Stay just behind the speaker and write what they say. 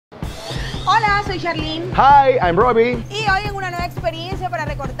Hola, soy Charlene. Hi, I'm Robbie. Y hoy en una nueva experiencia para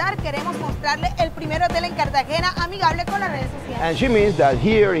recordar queremos mostrarle el primer hotel en Cartagena amigable con las redes sociales. And she means that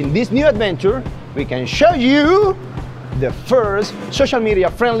here in this new adventure, we can show you the first social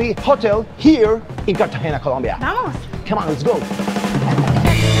media friendly hotel here in Cartagena, Colombia. Vamos. Come on, let's go.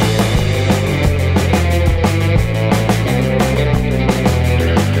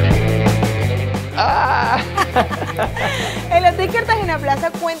 El Hotel Cartagena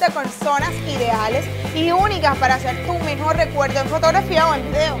Plaza cuenta con zonas ideales y únicas para hacer tu mejor recuerdo en fotografía o en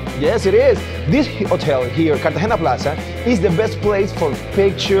video. Yes, it is. This hotel here, Cartagena Plaza, is the best place for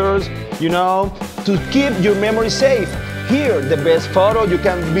pictures, you know, to keep your memory safe. Here, the best photo, you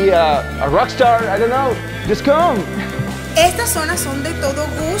can be a rock star, I don't know, just come. Estas zonas son de todo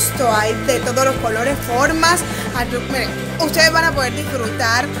gusto, hay de todos los colores, formas. Miren, ustedes van a poder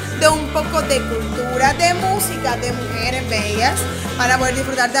disfrutar de un poco de cultura, de música, de mujeres bellas. Van a poder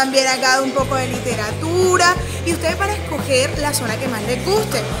disfrutar también acá de un poco de literatura. Y ustedes van a escoger la zona que más les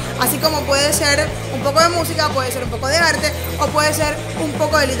guste. Así como puede ser un poco de música, puede ser un poco de arte o puede ser un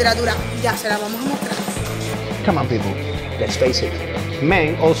poco de literatura. Ya se la vamos a mostrar. Come on, people, let's face it.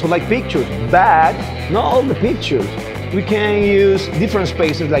 Men also like pictures, but not all the pictures. We can use different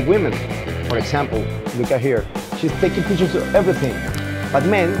spaces like women. For example, look at here. She's taking pictures of everything. But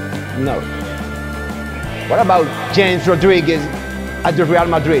men, no. What about James Rodriguez at the Real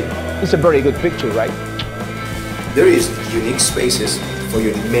Madrid? It's a very good picture, right? There is unique spaces for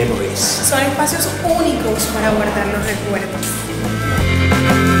unique memories. Son espacios únicos para guardar los recuerdos.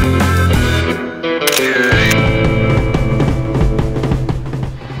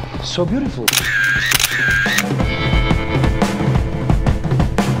 So beautiful.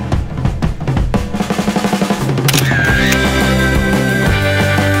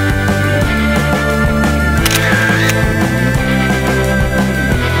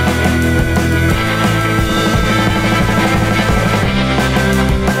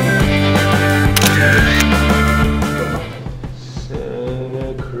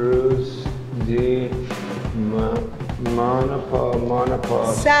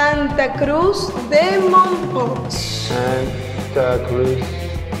 Santa Cruz de Montport. Santa Cruz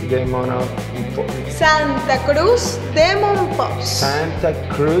de Montport. Santa Cruz de Montport. Santa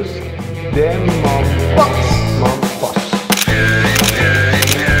Cruz de Montport.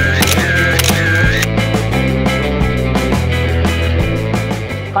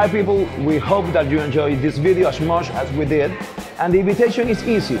 Hi people, we hope that you enjoyed this video as much as we did. And the invitation is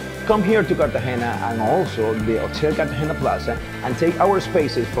easy. Come here to Cartagena and also the Hotel Cartagena Plaza and take our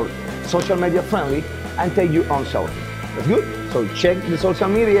spaces for social media friendly and take your own selfie. That's good? So check the social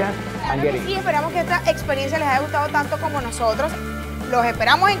media and get it. Y esperamos que esta experiencia les haya gustado tanto como nosotros. Los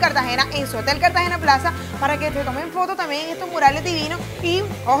esperamos en Cartagena, en su Hotel Cartagena Plaza, para que se tomen fotos también en estos murales divinos. Y,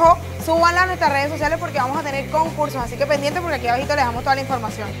 ojo, súbanla a nuestras redes sociales porque vamos a tener concursos. Así que pendientes porque aquí abajito les dejamos toda la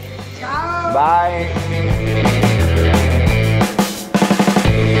información. ¡Chao! Bye.